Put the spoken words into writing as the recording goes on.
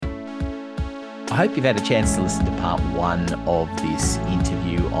I hope you've had a chance to listen to part one of this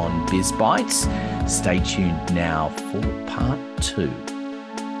interview on Biz Bites. Stay tuned now for part two.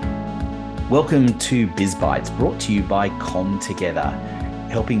 Welcome to Biz Bites, brought to you by Com Together,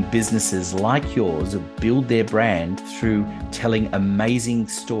 helping businesses like yours build their brand through telling amazing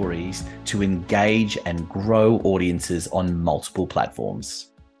stories to engage and grow audiences on multiple platforms.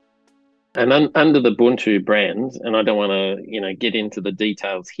 And under the Buntu brand, and I don't want to, get into the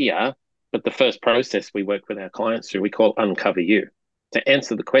details here, but the first process we work with our clients through, we call Uncover You. To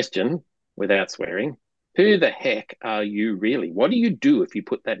answer the question without swearing, who the heck are you really? What do you do if you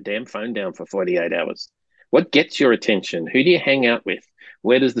put that damn phone down for 48 hours? What gets your attention? Who do you hang out with?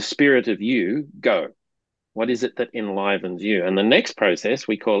 Where does the spirit of you go? What is it that enlivens you? And the next process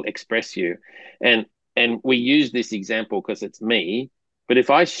we call Express You. And we use this example because it's me. But if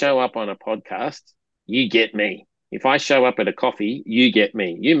I show up on a podcast, you get me. If I show up at a coffee, you get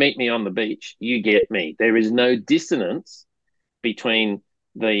me. You meet me on the beach, you get me. There is no dissonance between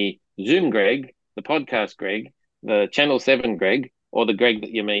the Zoom Greg, the podcast Greg, the Channel 7 Greg, or the Greg that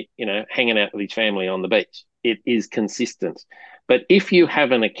you meet, hanging out with his family on the beach. It is consistent. But if you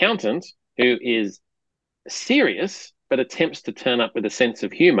have an accountant who is serious but attempts to turn up with a sense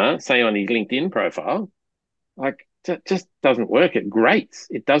of humor, say on his LinkedIn profile, it just doesn't work. It grates.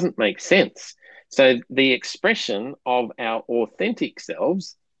 It doesn't make sense. So the expression of our authentic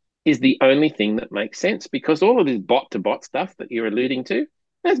selves is the only thing that makes sense, because all of this bot-to-bot stuff that you're alluding to,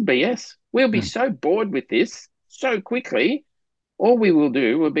 that's BS. We'll be so bored with this so quickly. All we will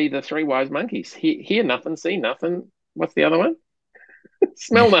do will be the three wise monkeys. Hear nothing, see nothing. What's the other one?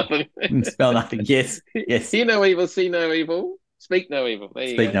 Smell nothing. Smell nothing. Yes. Hear no evil, see no evil, speak no evil. There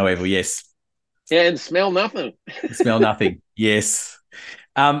you go. Speak no evil. Yes. Yeah, and smell nothing. Smell nothing. Yes.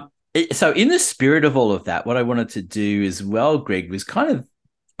 So in the spirit of all of that, what I wanted to do as well, Greg, was kind of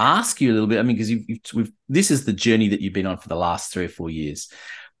ask you a little bit. I mean, because this is the journey that you've been on for the last 3 or 4 years,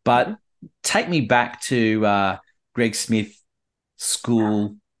 but take me back to Greg Smith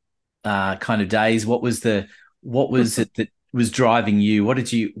school kind of days. What was it that was driving you? What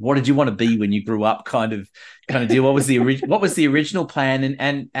did you want to be when you grew up? Kind of deal. What was the original plan?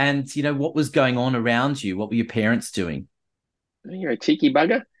 And what was going on around you? What were your parents doing? You're a cheeky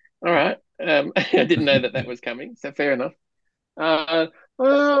bugger. All right. I didn't know that was coming. So fair enough.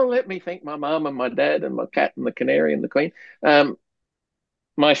 Well, let me thank my mum and my dad and my cat and the canary and the queen.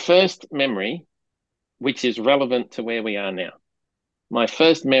 My first memory, which is relevant to where we are now. My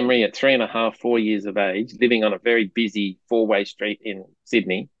first memory at 3.5, 4 years of age, living on a very busy 4-way street in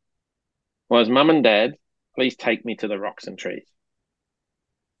Sydney, was, Mum and Dad, please take me to the rocks and trees.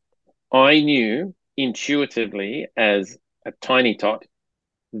 I knew intuitively as a tiny tot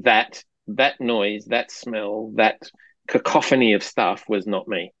that noise, that smell, that cacophony of stuff was not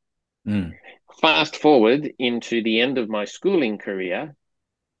me. Fast forward into the end of my schooling career,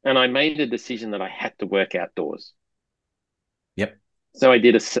 and I made a decision that I had to work outdoors. Yep. So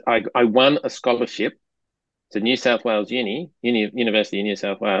I won a scholarship to New South Wales University of New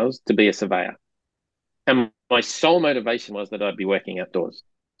South Wales, to be a surveyor. And my sole motivation was that I'd be working outdoors.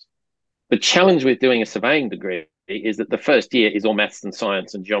 The challenge with doing a surveying degree is that the first year is all maths and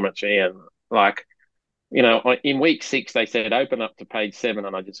science and geometry. And in week 6, they said, open up to page 7.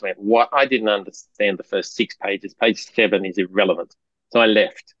 And I just went, what? I didn't understand the first 6 pages. Page 7 is irrelevant. So I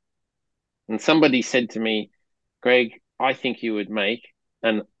left. And somebody said to me, Greg, I think you would make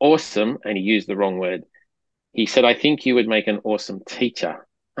an awesome, and he used the wrong word. He said, I think you would make an awesome teacher.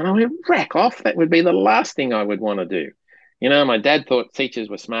 And I went, rack off. That would be the last thing I would want to do. My dad thought teachers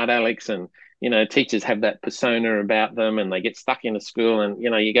were smart Alex, and, teachers have that persona about them, and they get stuck into school, and,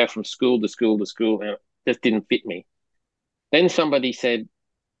 you go from school to school to school, and it just didn't fit me. Then somebody said,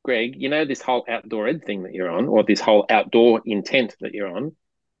 Greg, this whole outdoor ed thing that you're on, or this whole outdoor intent that you're on,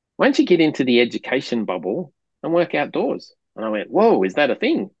 why don't you get into the education bubble and work outdoors? And I went, whoa, is that a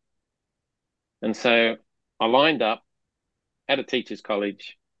thing? And so I lined up at a teacher's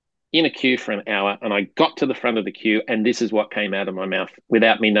college in a queue for an hour, and I got to the front of the queue, and this is what came out of my mouth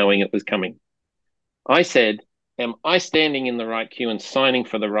without me knowing it was coming. I said, am I standing in the right queue and signing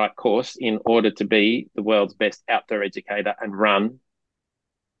for the right course in order to be the world's best outdoor educator and run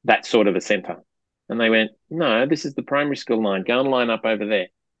that sort of a centre? And they went, no, this is the primary school line. Go and line up over there.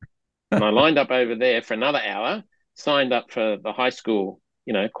 And I lined up over there for another hour, signed up for the high school,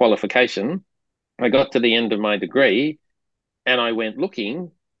 qualification. I got to the end of my degree, and I went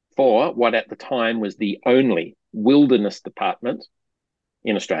looking for what at the time was the only wilderness department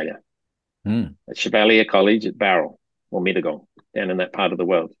in Australia, at Chevalier College at Barrel or Mittagong, down in that part of the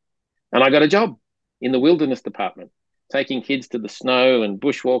world. And I got a job in the wilderness department. taking kids to the snow and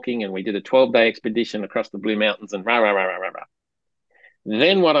bushwalking, and we did a 12-day expedition across the Blue Mountains and rah, rah, rah, rah, rah, rah.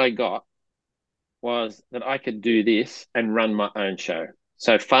 Then what I got was that I could do this and run my own show.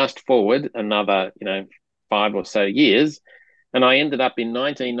 So fast forward another, 5 or so years, and I ended up in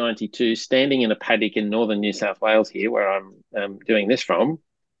 1992 standing in a paddock in northern New South Wales here, where I'm doing this from.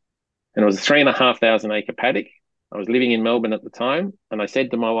 And it was a 3,500 acre paddock. I was living in Melbourne at the time. And I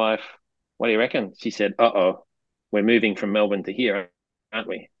said to my wife, what do you reckon? She said, uh-oh, we're moving from Melbourne to here, aren't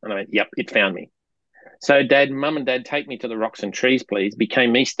we? And I went, yep, it found me. So mum and dad, take me to the rocks and trees, please,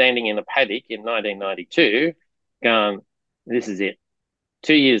 became me standing in a paddock in 1992 going, this is it.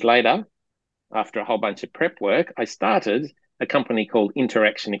 2 years later, after a whole bunch of prep work, I started a company called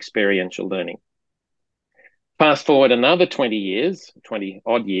Interaction Experiential Learning. Fast forward another 20 years, 20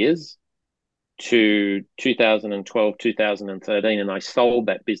 odd years, to 2012, 2013, and I sold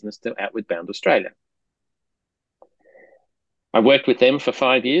that business to Outward Bound Australia. I worked with them for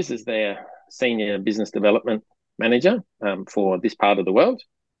 5 years as their senior business development manager for this part of the world.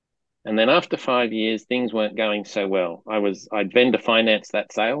 And then after 5 years, things weren't going so well. I'd vendor financed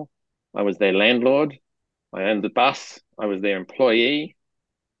that sale. I was their landlord. I owned the bus. I was their employee.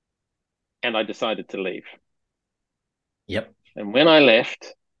 And I decided to leave. Yep. And when I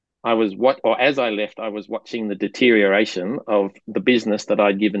left, as I left, I was watching the deterioration of the business that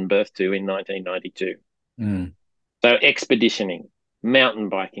I'd given birth to in 1992. Mm. So expeditioning, mountain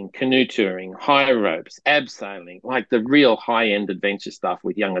biking, canoe touring, high ropes, abseiling, like the real high-end adventure stuff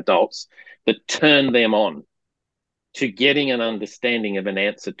with young adults that turn them on to getting an understanding of an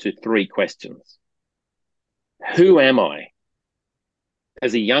answer to 3 questions. Who am I?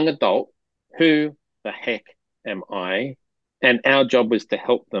 As a young adult, who the heck am I? And our job was to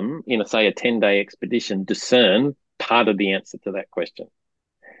help them in, say, a 10-day expedition discern part of the answer to that question.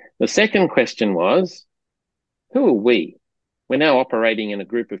 The second question was, who are we? We're now operating in a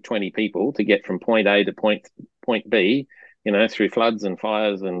group of 20 people to get from point A to point B, through floods and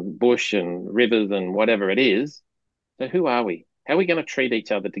fires and bush and rivers and whatever it is. So who are we? How are we going to treat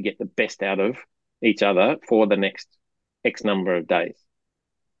each other to get the best out of each other for the next X number of days?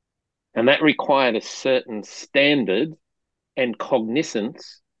 And that required a certain standard and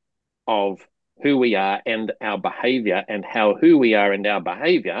cognizance of who we are and our behavior, and how who we are and our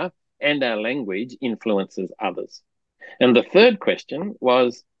behavior and our language influences others. And the third question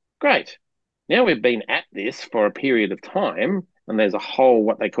was, great, now we've been at this for a period of time, and there's a whole,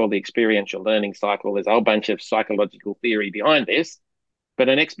 what they call the experiential learning cycle. There's a whole bunch of psychological theory behind this, but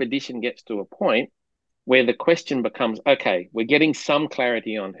an expedition gets to a point where the question becomes, okay, we're getting some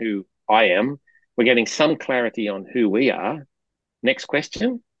clarity on who I am. We're getting some clarity on who we are. Next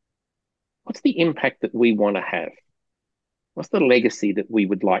question, what's the impact that we want to have? What's the legacy that we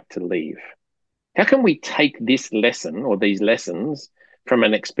would like to leave? How can we take this lesson or these lessons from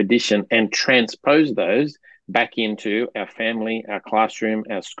an expedition and transpose those back into our family, our classroom,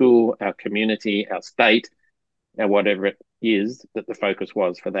 our school, our community, our state, or whatever it is that the focus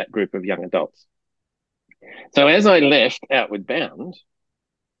was for that group of young adults? So as I left Outward Bound,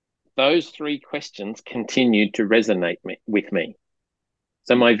 those 3 questions continued to resonate with me.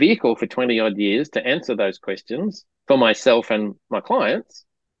 So my vehicle for 20 odd years to answer those questions for myself and my clients,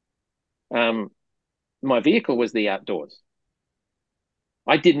 my vehicle was the outdoors.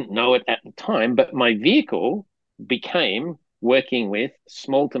 I didn't know it at the time, but my vehicle became working with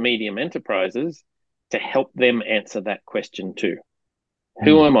small to medium enterprises to help them answer that question too.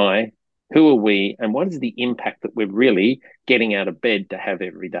 Who am I? Who are we? And what is the impact that we're really getting out of bed to have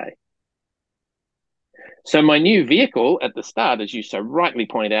every day? So my new vehicle at the start, as you so rightly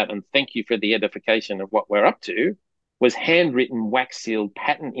point out, and thank you for the edification of what we're up to, was handwritten, wax-sealed,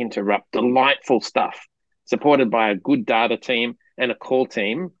 patent interrupt, delightful stuff, supported by a good data team and a call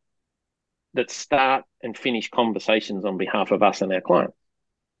team that start and finish conversations on behalf of us and our clients.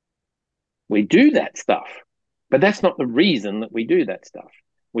 We do that stuff, but that's not the reason that we do that stuff.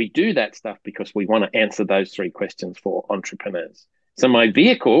 We do that stuff because we want to answer those 3 questions for entrepreneurs. So my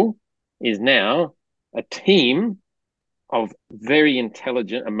vehicle is now a team of very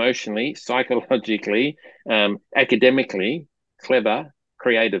intelligent, emotionally, psychologically, academically clever,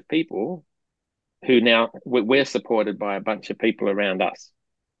 creative people who now we're supported by a bunch of people around us.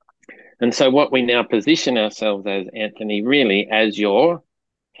 And so what we now position ourselves as, Anthony, really as your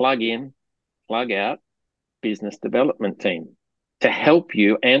plug in, plug out business development team to help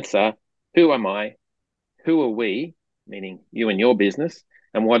you answer, who am I? Who are we? Meaning you and your business.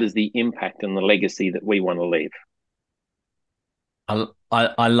 And what is the impact and the legacy that we want to leave?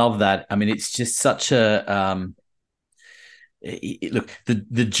 I love that. I mean, it's just such a look.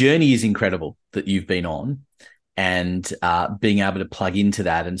 The journey is incredible that you've been on, and being able to plug into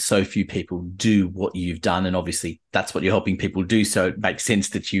that. And so few people do what you've done. And obviously that's what you're helping people do. So it makes sense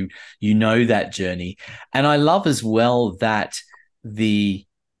that you know that journey. And I love as well that the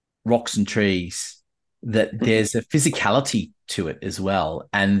rocks and trees, that there's a physicality to it as well.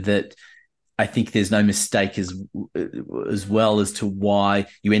 And that I think there's no mistake as well as to why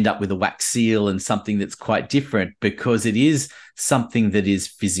you end up with a wax seal and something that's quite different, because it is something that is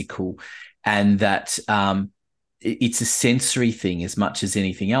physical, and that it's a sensory thing as much as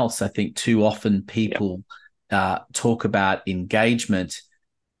anything else. I think too often Yep. people talk about engagement.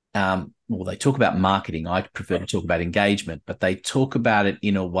 Well, they talk about marketing. I prefer to talk about engagement, but they talk about it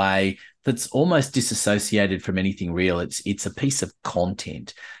in a way that's almost disassociated from anything real. It's a piece of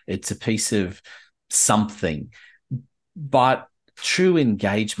content. It's a piece of something. But true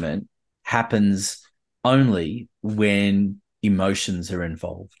engagement happens only when emotions are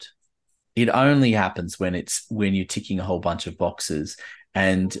involved. It only happens when you're ticking a whole bunch of boxes.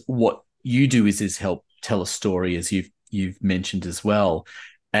 And what you do is help tell a story, as you've mentioned as well.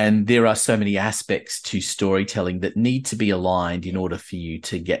 And there are so many aspects to storytelling that need to be aligned in order for you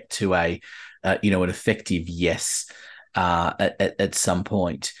to get to an effective yes at some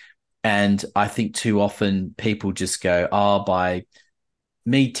point. And I think too often people just go, oh, by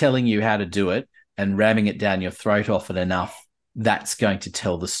me telling you how to do it and ramming it down your throat often enough, that's going to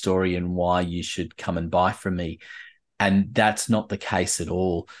tell the story and why you should come and buy from me. And that's not the case at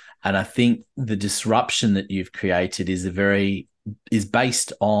all. And I think the disruption that you've created is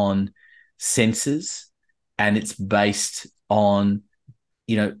based on senses, and it's based on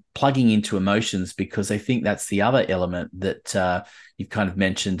plugging into emotions, because I think that's the other element that you've kind of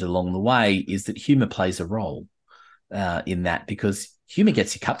mentioned along the way, is that humor plays a role in that, because humor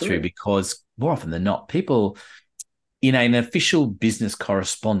gets you cut through, Absolutely. because more often than not, people in an official business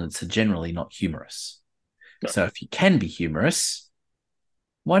correspondence are generally not humorous. No, So if you can be humorous,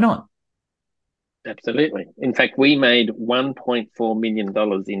 why not? absolutely. In fact, we made $1.4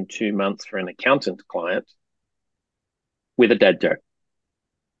 million in 2 months for an accountant client with a dad joke.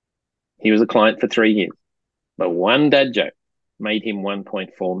 He was a client for 3 years, but one dad joke made him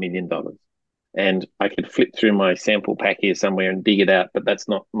 $1.4 million. And I could flip through my sample pack here somewhere and dig it out, but that's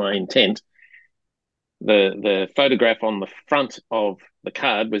not my intent. The photograph on the front of the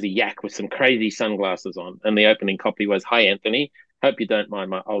card was a yak with some crazy sunglasses on, and the opening copy was, "Hi Anthony, hope you don't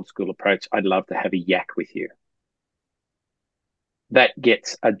mind my old school approach. I'd love to have a yak with you." That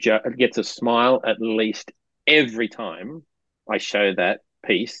gets a smile at least every time I show that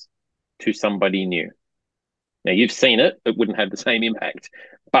piece to somebody new. Now you've seen it; it wouldn't have the same impact,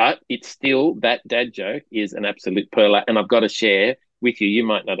 but it's still, that dad joke is an absolute perler, and I've got to share with you. You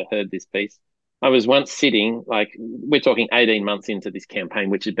might not have heard this piece. I was once sitting, like, we're talking 18 months into this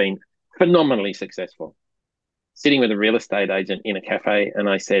campaign, which had been phenomenally successful, sitting with a real estate agent in a cafe. And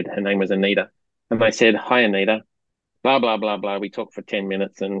I said, her name was Anita. And I said, "Hi, Anita, blah, blah, blah, blah." We talked for 10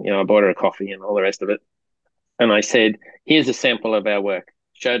 minutes and, I bought her a coffee and all the rest of it. And I said, "Here's a sample of our work."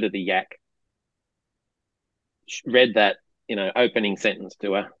 Showed her the yak, read that, opening sentence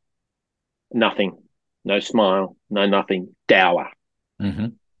to her. Nothing, no smile, no nothing, dour. Mm-hmm.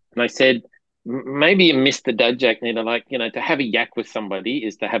 And I said, "Maybe you missed the dad joke, Nina. Like, to have a yak with somebody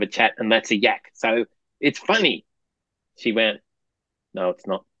is to have a chat, and that's a yak. So it's funny." She went, "No, it's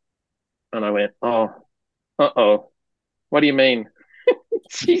not." And I went, "Oh, uh-oh. What do you mean?"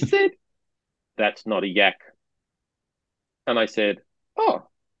 She said, "That's not a yak." And I said, "Oh,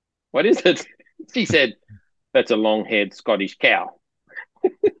 what is it?" She said, "That's a long-haired Scottish cow."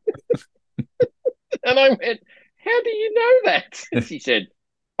 And I went, "How do you know that?" She said,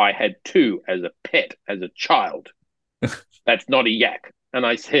 "I had two as a pet as a child. That's not a yak." And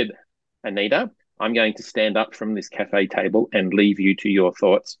I said, "Anita, I'm going to stand up from this cafe table and leave you to your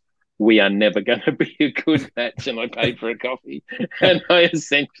thoughts. We are never going to be a good match." And I paid for a coffee. And I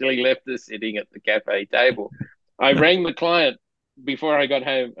essentially left her sitting at the cafe table. I rang the client before I got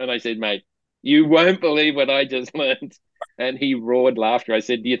home and I said, "Mate, you won't believe what I just learned." And he roared laughter. I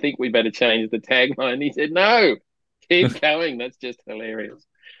said, "Do you think we better change the tagline?" He said, "No, keep going. That's just hilarious."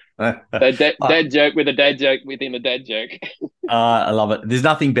 So dad joke with a dad joke within a dad joke. I love it. There's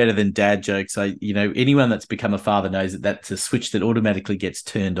nothing better than dad jokes. Anyone that's become a father knows that that's a switch that automatically gets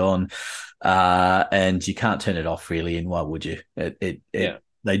turned on, and you can't turn it off really. And why would you? Yeah.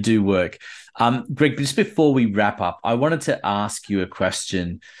 They do work. Greg, just before we wrap up, I wanted to ask you a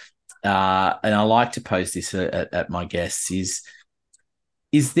question, and I like to pose this at my guests: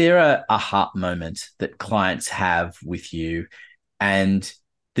 is there a heart moment that clients have with you, and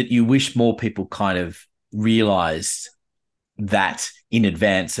that you wish more people kind of realized that in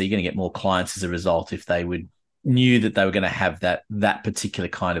advance, so you're going to get more clients as a result if they would knew that they were going to have that particular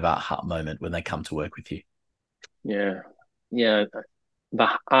kind of aha moment when they come to work with you? Yeah. Yeah. The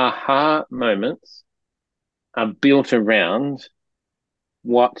aha moments are built around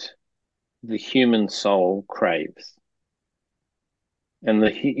what the human soul craves. And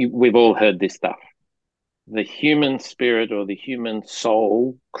we've all heard this stuff. The human spirit or the human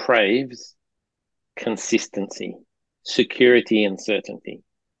soul craves consistency, security, and certainty.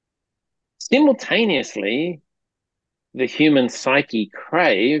 Simultaneously, the human psyche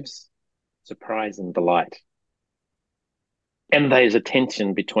craves surprise and delight. And there's a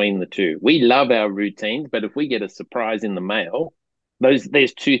tension between the two. We love our routines, but if we get a surprise in the mail,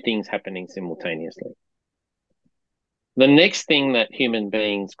 there's two things happening simultaneously. The next thing that human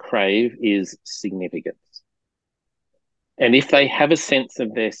beings crave is significance. And if they have a sense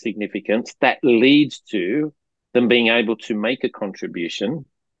of their significance, that leads to them being able to make a contribution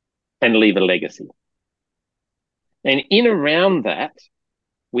and leave a legacy. And in around that,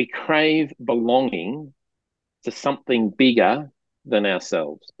 we crave belonging to something bigger than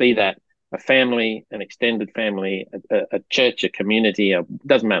ourselves, be that a family, an extended family, a church, a community,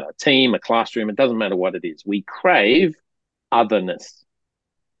 doesn't matter, a team, a classroom, it doesn't matter what it is. We crave otherness.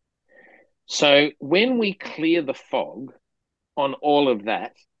 So when we clear the fog on all of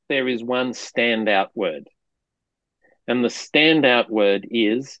that, there is one standout word. And the standout word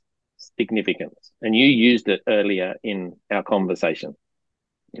is significance. And you used it earlier in our conversation.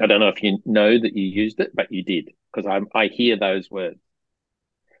 I don't know if you know that you used it, but you did, because I hear those words.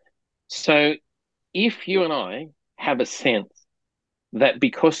 So if you and I have a sense that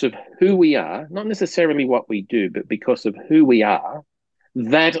because of who we are, not necessarily what we do, but because of who we are,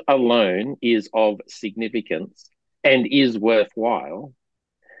 that alone is of significance and is worthwhile,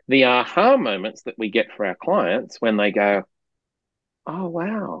 the aha moments that we get for our clients when they go, oh,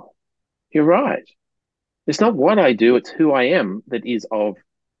 wow, you're right. It's not what I do, it's who I am that is of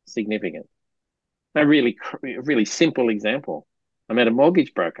significance. A really simple example. I met a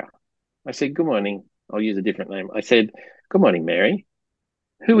mortgage broker. I said, good morning. I'll use a different name. I said, good morning, Mary.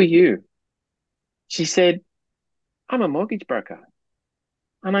 Who are you? She said, I'm a mortgage broker.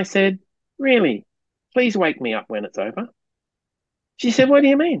 And I said, really? Please wake me up when it's over. She said, what do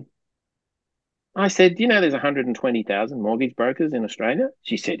you mean? I said, do you know there's 120,000 mortgage brokers in Australia?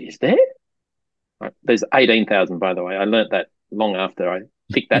 She said, is there? There's 18,000, by the way. I learnt that long after I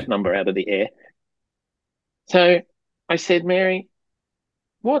picked that number out of the air. So I said, Mary,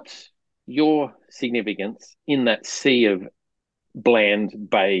 what's your significance in that sea of bland,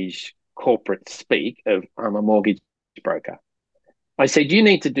 beige corporate speak of I'm a mortgage broker? I said, you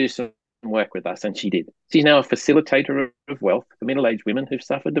need to do some work with us. And she did. She's now a facilitator of wealth for middle-aged women who've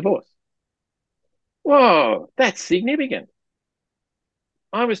suffered divorce. Whoa, that's significant.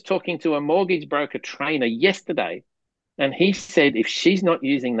 I was talking to a mortgage broker trainer yesterday, and he said, if she's not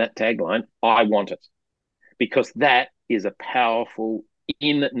using that tagline, I want it, because that is a powerful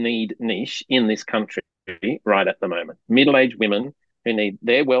in-need niche in this country right at the moment. Middle-aged women who need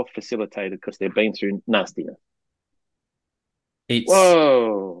their wealth facilitated because they've been through nastiness.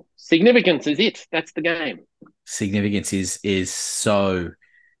 Whoa, significance is it. That's the game. Significance is so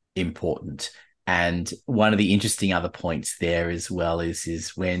important. And one of the interesting other points there as well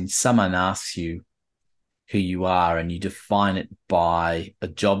is when someone asks you who you are and you define it by a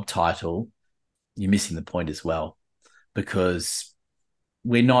job title, you're missing the point as well, because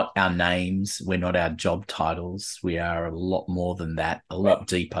we're not our names, we're not our job titles. We are a lot more than that, a lot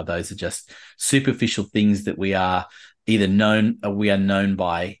deeper. Those are just superficial things that we are either known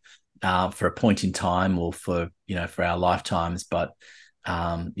by for a point in time or for our lifetimes. But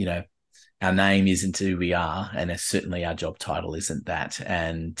our name isn't who we are, and certainly our job title isn't that.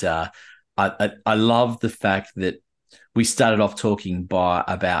 And I love the fact that we started off talking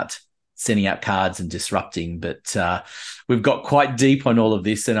about sending out cards and disrupting, but we've got quite deep on all of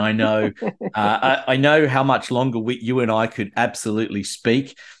this. And I know I know how much longer you and I could absolutely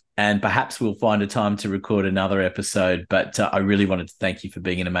speak, and perhaps we'll find a time to record another episode. But I really wanted to thank you for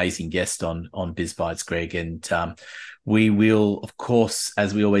being an amazing guest on BizBytes, Greg. And we will, of course,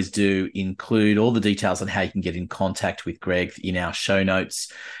 as we always do, include all the details on how you can get in contact with Greg in our show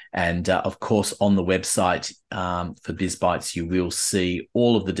notes. And of course, on the website for BizBytes, you will see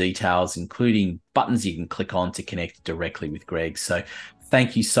all of the details, including buttons you can click on to connect directly with Greg. So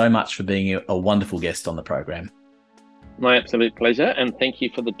thank you so much for being a wonderful guest on the program. My absolute pleasure. And thank you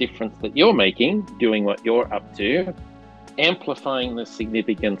for the difference that you're making, doing what you're up to, amplifying the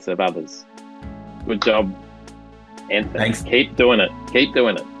significance of others. Good job. And thanks. Keep doing it. Keep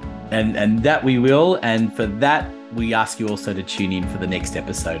doing it. And that we will. And for that, we ask you also to tune in for the next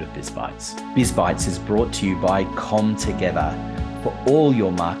episode of Biz Bites. Biz Bites is brought to you by Together for all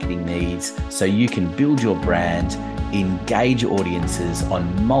your marketing needs so you can build your brand, engage audiences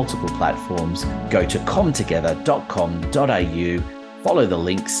on multiple platforms. Go to comtogether.com.au, follow the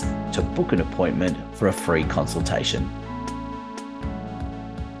links to book an appointment for a free consultation.